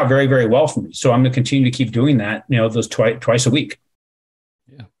worked out very, very well for me. So I'm going to continue to keep doing that, those twice a week.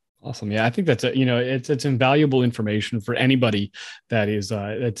 Yeah. Awesome. Yeah. I think that's it's invaluable information for anybody that is,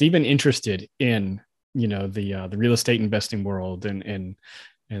 that's even interested in, the real estate investing world and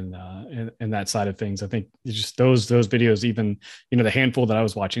that side of things. I think it's just those videos, even, the handful that I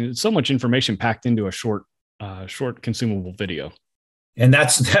was watching, it's so much information packed into a short consumable video. And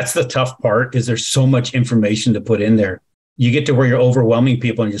that's the tough part is there's so much information to put in there. You get to where you're overwhelming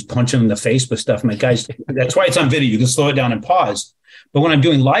people and just punch them in the face with stuff. I'm like, guys, that's why it's on video. You can slow it down and pause. But when I'm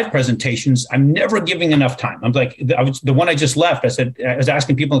doing live presentations, I'm never giving enough time. I'm like, the one I just left, I was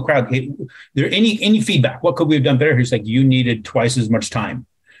asking people in the crowd, hey, there any feedback? What could we have done better? He's like, you needed twice as much time.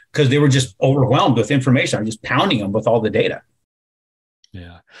 Because they were just overwhelmed with information. I'm just pounding them with all the data.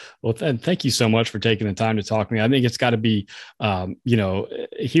 Yeah. Well, thank you so much for taking the time to talk to me. I think it's got to be,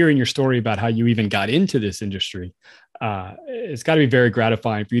 hearing your story about how you even got into this industry. It's got to be very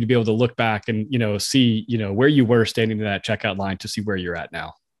gratifying for you to be able to look back and, see, where you were standing in that checkout line to see where you're at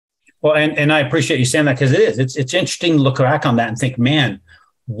now. Well, and I appreciate you saying that because it's interesting to look back on that and think, man,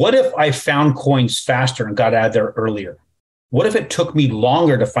 what if I found coins faster and got out of there earlier? What if it took me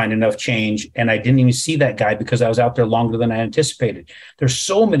longer to find enough change and I didn't even see that guy because I was out there longer than I anticipated? There's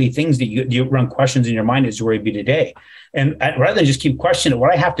so many things that you run questions in your mind as to where you'd be today. And rather than just keep questioning it,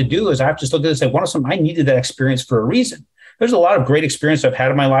 what I have to do is I have to just look at this and say, I needed that experience for a reason. There's a lot of great experience I've had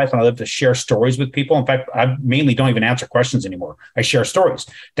in my life, and I love to share stories with people. In fact, I mainly don't even answer questions anymore. I share stories.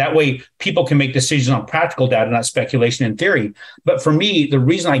 That way, people can make decisions on practical data, not speculation and theory. But for me, the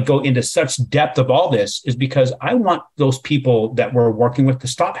reason I go into such depth of all this is because I want those people that we're working with to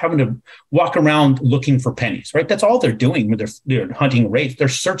stop having to walk around looking for pennies, right? That's all they're doing when they're hunting rates. They're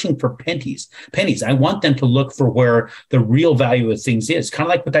searching for pennies. I want them to look for where the real value of things is, kind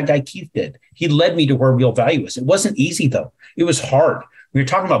of like what that guy Keith did. He led me to where real value is. It wasn't easy, though. It was hard. When you're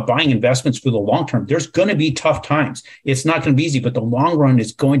talking about buying investments for the long term, there's going to be tough times. It's not going to be easy, but the long run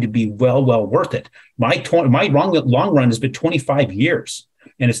is going to be well worth it. My long run has been 25 years.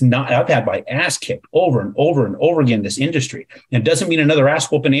 And it's not, I've had my ass kicked over and over and over again in this industry. And it doesn't mean another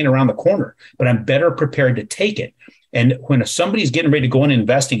ass whooping ain't around the corner, but I'm better prepared to take it. And when somebody's getting ready to go into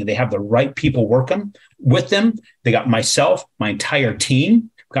investing and they have the right people working with them, they got myself, my entire team,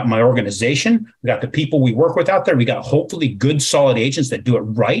 got my organization, we got the people we work with out there. We got hopefully good, solid agents that do it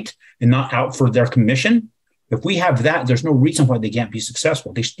right and not out for their commission. If we have that, there's no reason why they can't be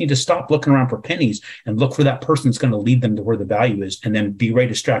successful. They just need to stop looking around for pennies and look for that person that's going to lead them to where the value is and then be ready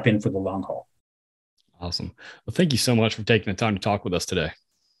to strap in for the long haul. Awesome. Well, thank you so much for taking the time to talk with us today.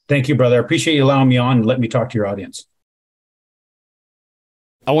 Thank you, brother. I appreciate you allowing me on and letting me talk to your audience.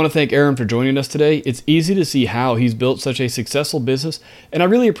 I want to thank Aaron for joining us today. It's easy to see how he's built such a successful business, and I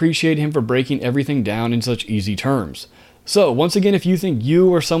really appreciate him for breaking everything down in such easy terms. So, once again, if you think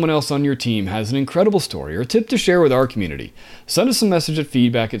you or someone else on your team has an incredible story or tip to share with our community, send us a message at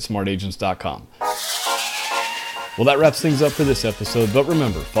feedback@smartagents.com. Well, that wraps things up for this episode, but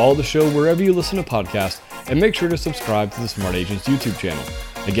remember, follow the show wherever you listen to podcasts, and make sure to subscribe to the Smart Agents YouTube channel.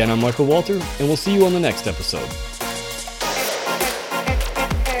 Again, I'm Michael Walter, and we'll see you on the next episode.